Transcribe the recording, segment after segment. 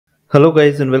Hello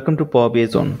guys and welcome to Power BI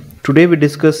Zone. Today we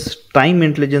discuss time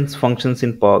intelligence functions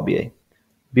in Power BI.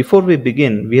 Before we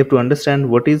begin, we have to understand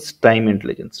what is time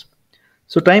intelligence.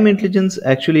 So time intelligence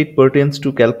actually pertains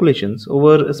to calculations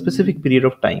over a specific period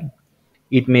of time.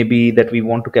 It may be that we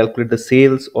want to calculate the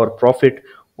sales or profit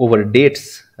over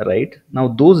dates, right? Now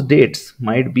those dates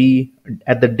might be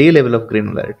at the day level of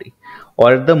granularity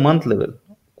or at the month level,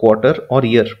 quarter or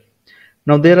year.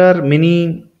 Now there are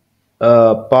many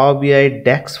Power BI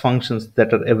DAX functions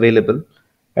that are available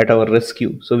at our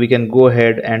rescue. So we can go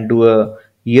ahead and do a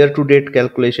year to date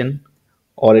calculation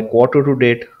or a quarter to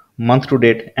date, month to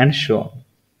date, and so on.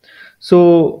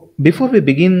 So before we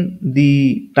begin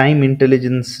the time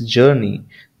intelligence journey,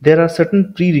 there are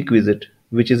certain prerequisite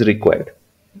which is required,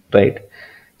 right?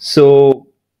 So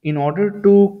in order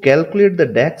to calculate the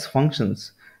DAX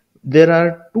functions, there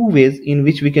are two ways in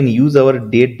which we can use our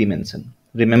date dimension.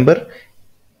 Remember,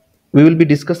 we will be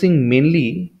discussing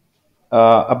mainly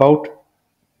about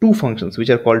two functions which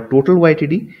are called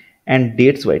TOTALYTD and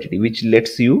DATES YTD, which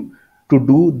lets you to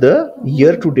do the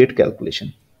year to date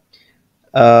calculation.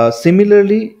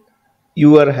 Similarly,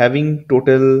 you are having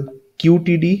total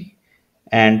QTD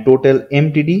and total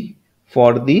MTD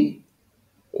for the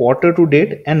quarter to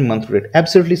date and month to date.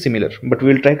 Absolutely similar, but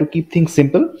we will try to keep things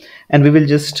simple, and we will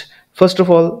just first of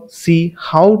all see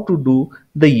how to do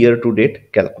the year to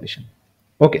date calculation.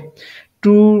 Okay,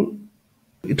 to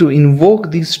invoke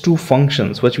these two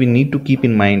functions, what we need to keep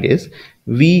in mind is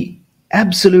we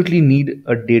absolutely need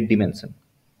a date dimension.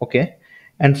 Okay,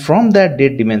 and from that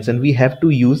date dimension we have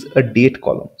to use a date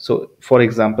column. So for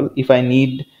example, if I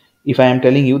am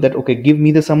telling you that okay, give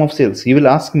me the sum of sales, you will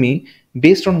ask me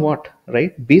based on what,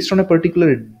 right? Based on a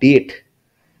particular date.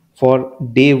 For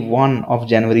day 1 of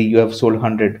January you have sold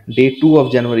 100, day 2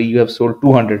 of January you have sold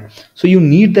 200. So you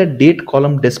need that date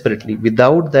column desperately.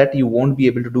 Without that you won't be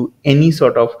able to do any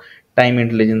sort of time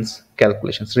intelligence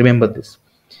calculations. Remember this.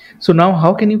 So now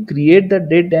how can you create that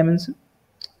date dimension?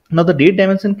 Now the date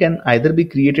dimension can either be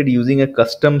created using a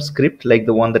custom script like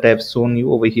the one that I have shown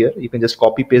you over here. You can just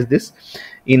copy paste this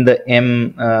in the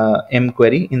M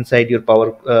query inside your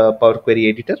Power Query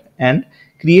editor and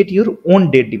create your own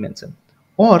date dimension.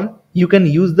 Or you can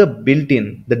use the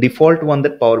built-in, the default one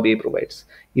that Power BI provides.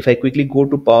 If I quickly go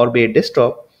to Power BI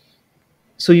desktop,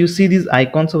 so you see these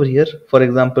icons over here, for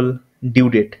example,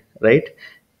 due date, right?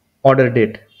 Order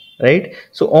date, right?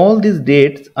 So all these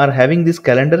dates are having this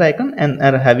calendar icon and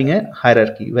are having a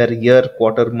hierarchy where year,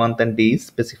 quarter, month, and day is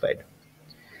specified.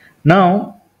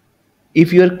 Now,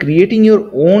 if you are creating your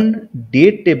own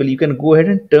date table, you can go ahead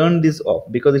and turn this off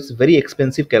because it's very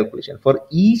expensive calculation. For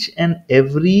each and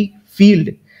every field,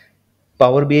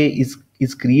 Power BI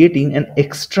is creating an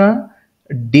extra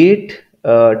date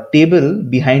table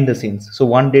behind the scenes. So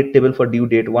one date table for due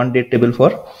date, one date table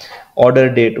for order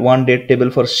date, one date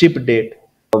table for ship date.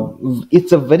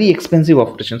 It's a very expensive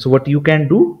operation. So what you can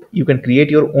do, you can create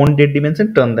your own date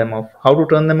dimension, turn them off. How to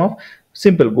turn them off?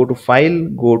 Simple. Go to file,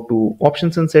 go to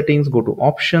options and settings, go to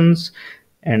options,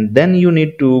 and then you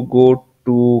need to go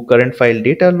to current file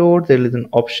data load. There is an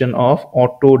option of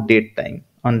auto date time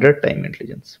under time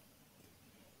intelligence.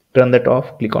 Turn that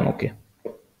off, click on OK.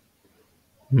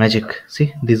 Magic.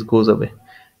 See, this goes away.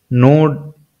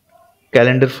 No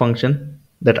calendar function,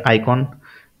 that icon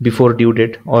before due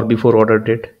date or before order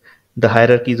date. The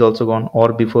hierarchy is also gone,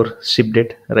 or before ship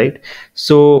date, right?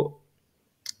 So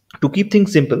to keep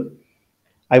things simple,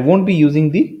 I won't be using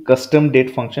the custom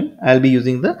date function. I'll be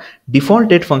using the default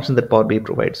date function that Power BI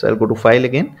provides. So I'll go to file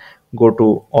again, go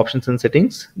to options and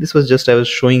settings. This was just, I was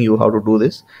showing you how to do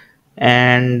this,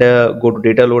 and go to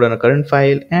data load on a current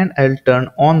file, and I'll turn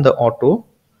on the auto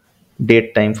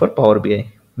date time for Power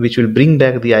BI, which will bring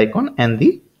back the icon and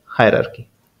the hierarchy.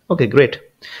 Okay, great.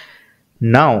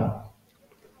 Now,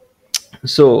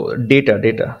 so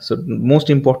data. So most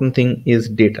important thing is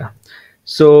data.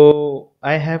 So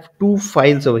I have two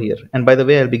files over here, and by the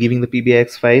way, I'll be giving the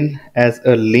PBIX file as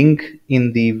a link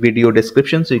in the video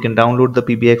description, so you can download the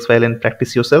PBIX file and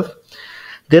practice yourself.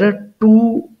 There are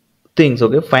two things,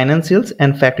 okay, financials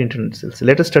and fact internet sales.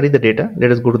 Let us study the data.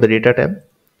 Let us go to the data tab.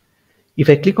 If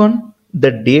I click on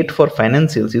the date for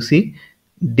financials, you see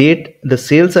date, the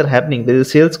sales are happening. There is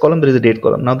a sales column, there is a date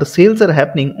column. Now the sales are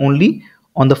happening only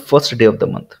on the first day of the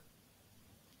month.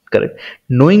 Correct.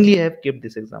 Knowingly I have kept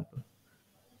this example,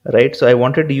 right? So I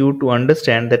wanted you to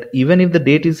understand that even if the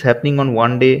date is happening on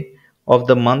one day of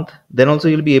the month, then also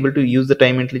you'll be able to use the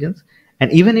time intelligence.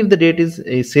 And even if the date is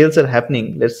sales are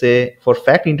happening, let's say for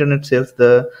fact internet sales,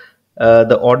 the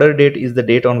order date is the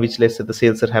date on which, let's say, the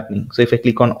sales are happening. So if I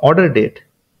click on order date,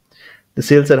 the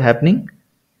sales are happening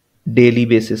daily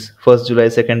basis, 1st July,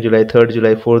 2nd July, 3rd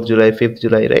July, 4th July, 5th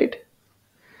July, right?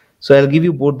 So I'll give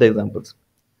you both the examples.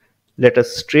 Let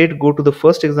us straight go to the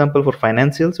first example for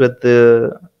financials, where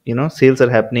the sales are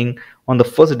happening on the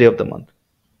first day of the month,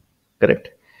 correct?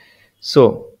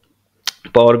 So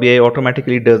Power BI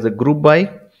automatically does a group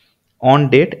by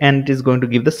on date, and it is going to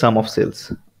give the sum of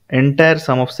sales, entire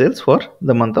sum of sales for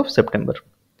the month of September.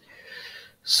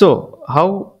 So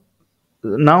how,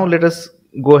 now let us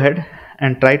go ahead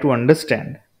and try to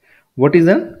understand what is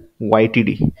an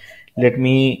YTD. Let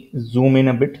me zoom in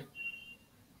a bit.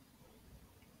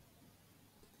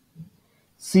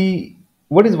 See,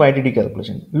 what is YTD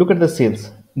calculation? Look at the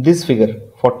sales. This figure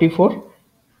 44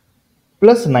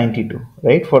 plus 92,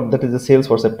 right? For that is the sales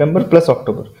for September plus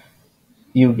October.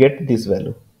 You get this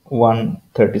value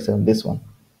 137, this one,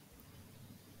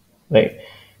 right?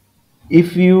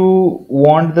 If you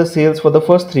want the sales for the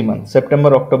first 3 months,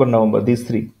 September, October, November, these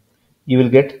three, you will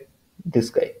get this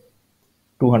guy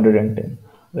 210,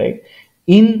 right?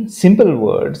 In simple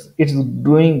words, it's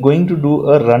going to do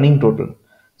a running total.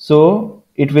 So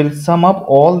it will sum up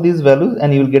all these values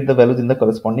and you will get the values in the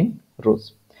corresponding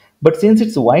rows. But since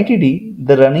it's YTD,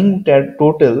 the running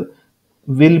total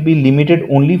will be limited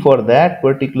only for that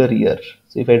particular year.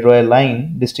 So if I draw a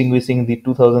line distinguishing the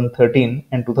 2013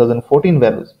 and 2014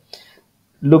 values,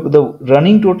 look, the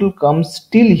running total comes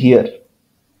till here,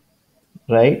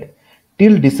 right,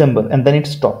 till December, and then it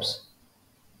stops.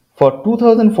 For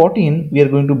 2014, we are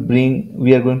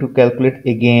going to calculate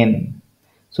again.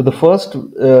 So the first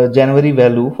January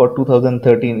value for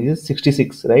 2013 is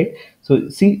 66, right? So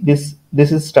see, this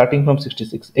is starting from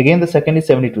 66. Again, the second is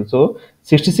 72. So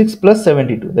 66 plus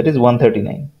 72, that is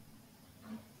 139.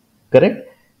 Correct?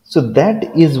 So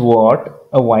that is what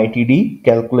a YTD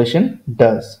calculation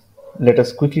does. Let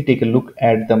us quickly take a look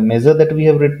at the measure that we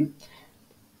have written.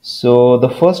 So the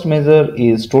first measure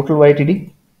is total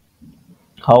YTD.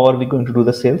 How are we going to do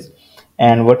the sales?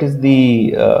 And what is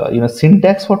the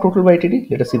syntax for total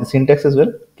YTD? Let us see the syntax as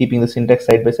well, keeping the syntax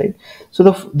side by side. So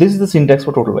this is the syntax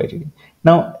for total YTD.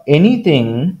 Now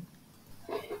anything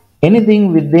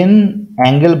within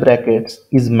angle brackets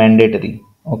is mandatory,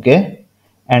 okay?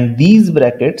 And these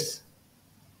brackets,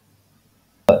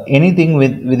 anything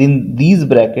within these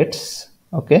brackets,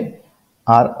 okay,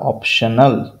 are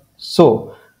optional.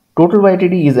 So total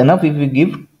YTD is enough if we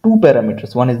give two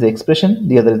parameters. One is the expression,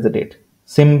 the other is the date.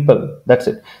 Simple, that's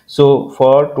it. So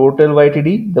for total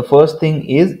YTD, the first thing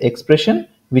is expression,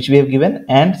 which we have given,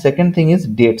 and second thing is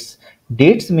dates.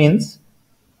 Dates means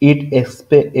it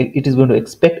is going to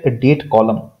expect a date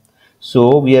column.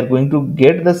 So we are going to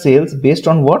get the sales based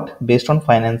on what? Based on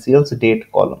financials date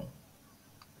column.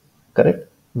 Correct?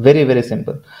 Very, very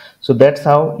simple. So that's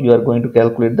how you are going to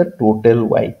calculate the total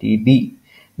YTD.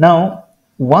 Now,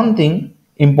 one thing,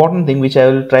 important thing, which I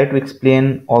will try to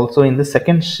explain also in the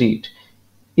second sheet.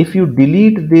 If you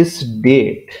delete this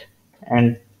date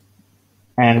and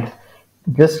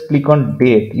just click on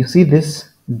date, you see this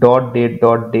dot date,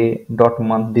 dot day, dot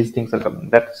month, these things are coming.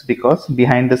 That's because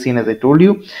behind the scene, as I told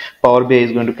you, Power BI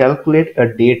is going to calculate a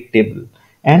date table,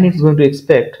 and it's going to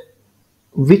expect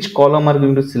which column are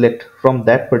going to select from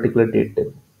that particular date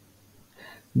table.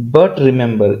 But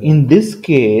remember, in this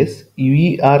case,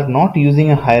 we are not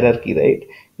using a hierarchy, right?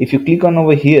 If you click on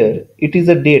over here, it is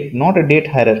a date, not a date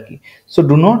hierarchy. So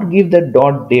do not give that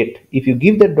dot date. If you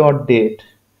give that dot date,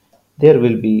 there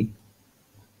will be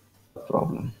a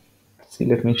problem. See,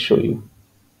 let me show you.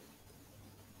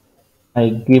 I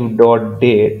give dot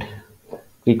date,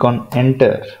 click on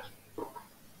enter.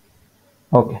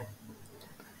 Okay.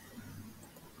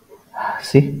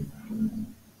 See,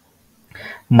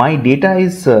 my data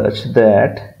is such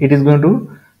that it is going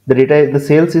to, the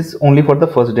sales is only for the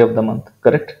first day of the month,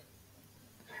 correct?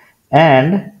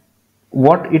 And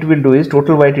what it will do is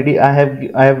total YTD, I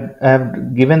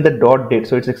have given the dot date,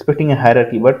 so it's expecting a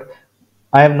hierarchy, but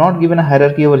I have not given a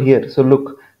hierarchy over here. So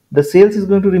look, the sales is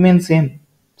going to remain same,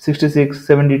 66,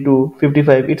 72,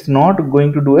 55. It's not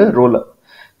going to do a roll up.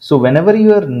 So whenever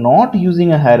you are not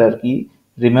using a hierarchy,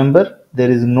 remember, there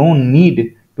is no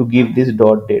need to give this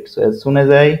dot date. So as soon as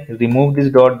I remove this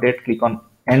dot date, click on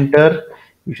enter,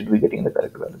 you should be getting the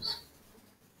correct values.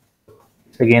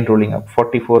 Again rolling up,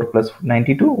 44 plus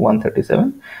 92,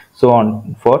 137, so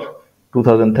on for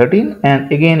 2013,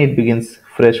 and again it begins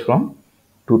fresh from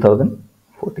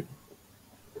 2014.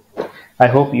 I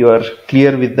hope you are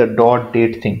clear with the dot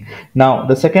date thing. Now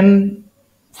the second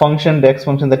function, DAX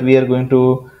function, that we are going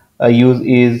to use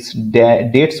is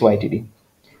dates YTD.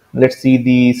 Let's see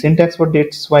the syntax for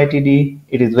dates YTD.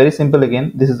 It is very simple.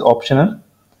 Again, this is optional.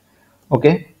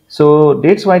 Okay, so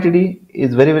dates YTD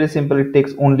is very, very simple. It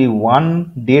takes only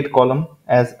one date column,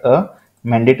 as a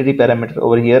mandatory parameter.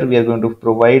 Over here we are going to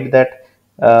provide that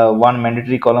one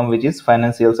mandatory column, which is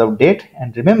financials of date.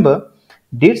 And remember,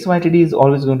 dates YTD is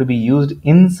always going to be used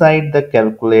inside the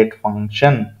calculate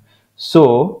function.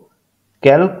 So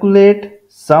calculate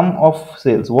sum of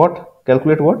sales. What?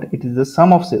 Calculate what? It is the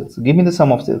sum of sales. Give me the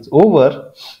sum of sales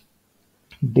over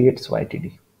dates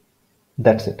YTD.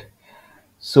 That's it.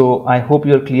 So I hope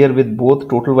you're clear with both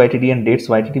total YTD and dates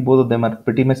YTD. Both of them are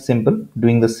pretty much simple,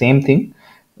 doing the same thing.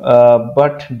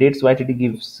 But dates YTD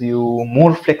gives you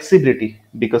more flexibility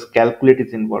because calculate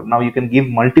is involved. Now you can give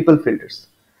multiple filters,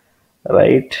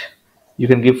 right? You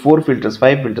can give 4 filters,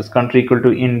 5 filters: country equal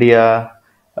to India,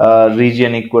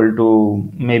 region equal to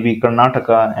maybe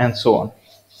Karnataka, and so on.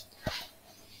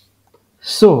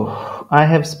 So I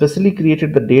have specially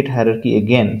created the date hierarchy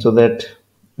again so that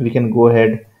we can go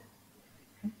ahead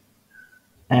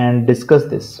and discuss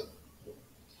this.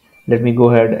 Let me go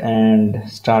ahead and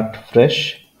start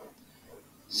fresh.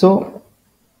 So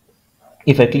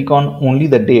if I click on only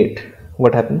the date,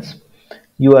 what happens?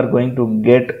 You are going to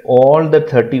get all the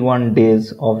 31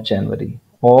 days of January,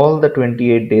 all the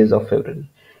 28 days of February.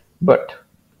 But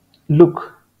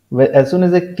look, as soon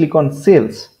as I click on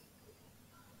sales,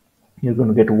 you're going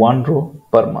to get one row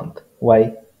per month.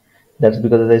 Why? That's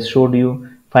because, as I showed you,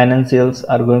 financials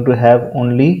are going to have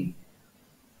only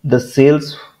the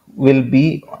sales will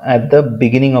be at the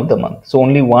beginning of the month. So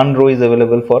only one row is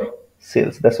available for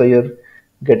sales. That's why you're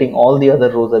getting all the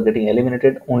other rows are getting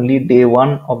eliminated. Only day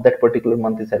one of that particular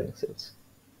month is having sales.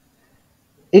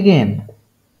 Again,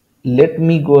 let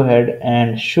me go ahead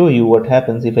and show you what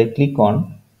happens if I click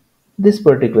on this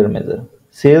particular measure,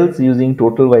 sales using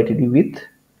total YTD with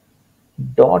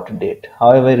dot date.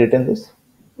 How have I written this?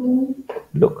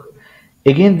 Look,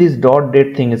 again this dot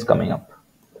date thing is coming up.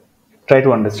 Try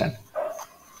to understand.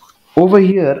 Over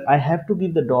here I have to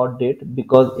give the dot date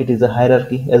because it is a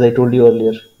hierarchy, as I told you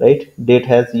earlier, right? Date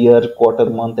has year, quarter,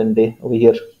 month, and day. Over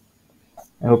here,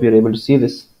 I hope you're able to see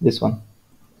this one,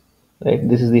 right?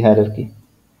 This is the hierarchy.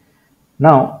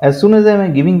 Now as soon as I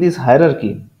am giving this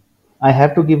hierarchy, I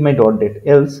have to give my dot date,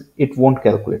 else it won't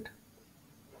calculate.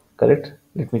 Correct?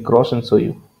 Let me cross and show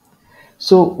you.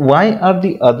 So why are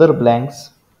the other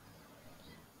blanks?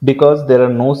 Because there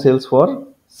are no sales for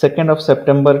 2nd of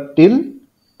September till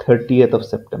 30th of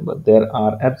September. There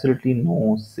are absolutely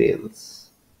no sales.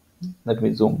 Let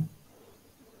me zoom.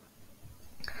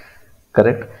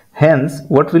 Correct. Hence,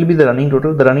 what will be the running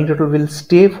total? The running total will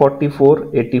stay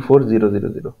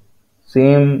 44,84,000.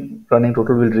 Same running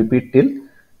total will repeat till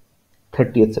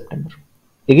 30th September.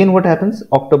 Again, what happens?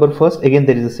 October 1st, again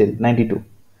there is a sale, 92.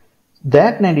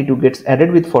 That 92 gets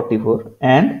added with 44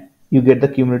 and you get the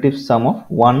cumulative sum of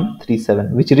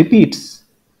 137, which repeats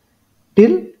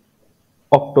till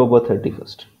October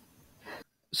 31st.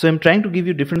 So I'm trying to give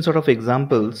you different sort of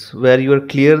examples where you are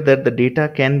clear that the data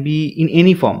can be in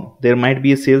any form. There might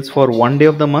be a sales for one day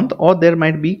of the month, or there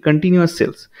might be continuous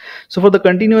sales. So for the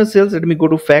continuous sales, let me go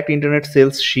to fact internet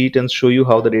sales sheet and show you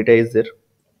how the data is there.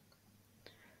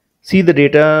 See, the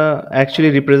data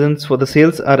actually represents for the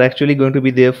sales are actually going to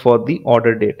be there for the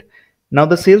order date. Now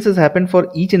the sales has happened for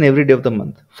each and every day of the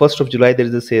month. 1st of July there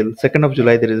is a sale, 2nd of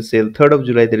July there is a sale, 3rd of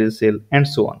July there is a sale, and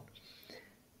so on.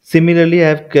 Similarly, I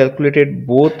have calculated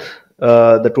both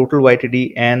the total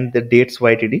YTD and the dates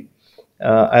YTD.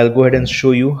 I'll go ahead and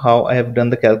show you how I have done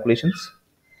the calculations.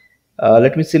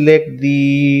 Let me select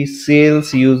the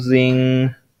sales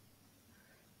using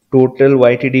total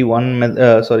YTD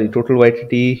total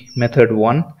YTD method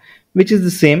 1, which is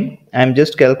the same. I'm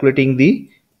just calculating the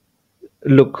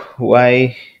look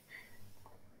why.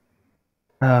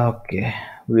 Okay,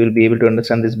 we will be able to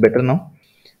understand this better now.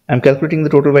 I'm calculating the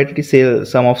total YTD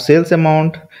sum of sales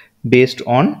amount based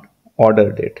on order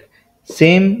date.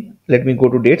 Same, let me go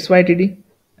to dates YTD,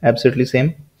 absolutely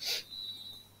same.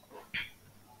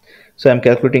 So I'm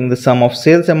calculating the sum of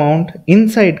sales amount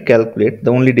inside calculate,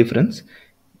 the only difference,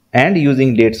 and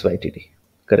using dates YTD,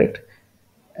 correct?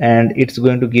 And it's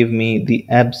going to give me the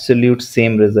absolute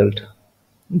same result,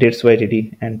 dates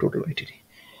YTD and total YTD.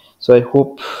 So I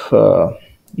hope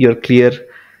you're clear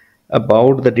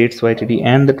about the dates YTD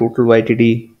and the total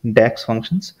YTD DAX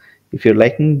functions. If you're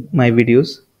liking my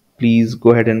videos, please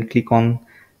go ahead and click on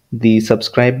the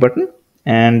subscribe button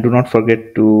and do not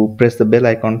forget to press the bell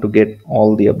icon to get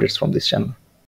all the updates from this channel.